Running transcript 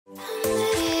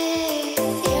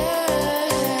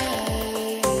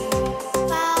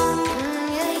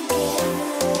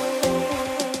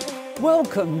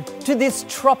Welcome to this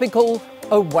tropical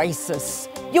oasis.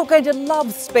 You're going to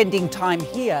love spending time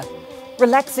here,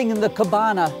 relaxing in the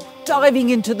cabana, diving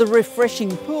into the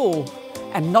refreshing pool,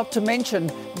 and not to mention,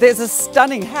 there's a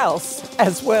stunning house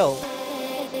as well.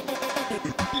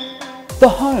 The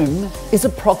home is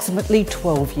approximately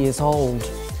 12 years old.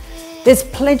 There's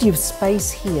plenty of space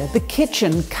here. The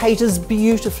kitchen caters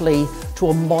beautifully to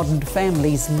a modern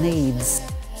family's needs.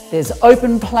 There's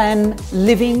open plan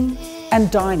living and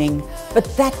dining, but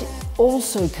that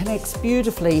also connects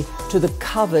beautifully to the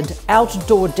covered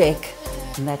outdoor deck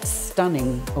and that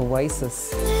stunning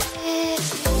oasis.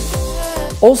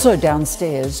 Also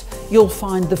downstairs, you'll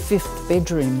find the 5th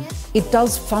bedroom. It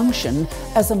does function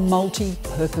as a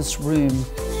multi-purpose room.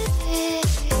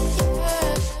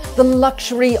 The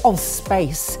luxury of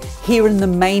space here in the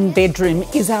main bedroom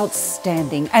is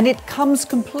outstanding, and it comes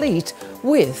complete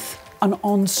with an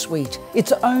ensuite,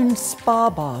 its own spa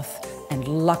bath and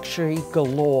luxury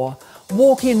galore,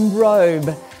 walk-in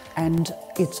robe and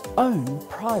its own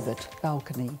private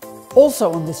balcony.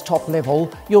 Also on this top level,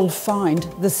 you'll find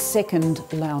the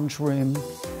 2nd lounge room.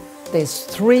 There's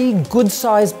 3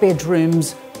 good-sized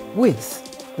bedrooms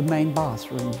with the main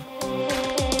bathroom.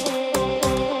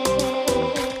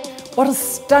 What a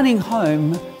stunning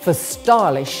home for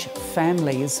stylish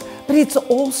families, but it's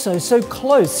also so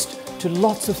close to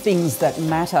lots of things that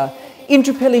matter.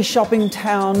 Indooroopilly shopping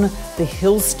town, the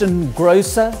Hillston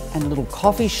grocer and little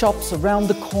coffee shops around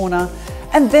the corner.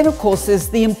 And then of course there's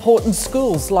the important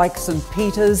schools like St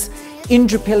Peter's,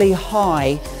 Indooroopilly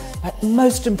High, but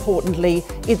most importantly,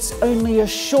 it's only a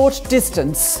short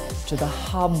distance to the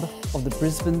hub of the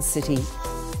Brisbane city.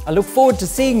 I look forward to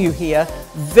seeing you here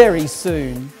very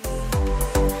soon.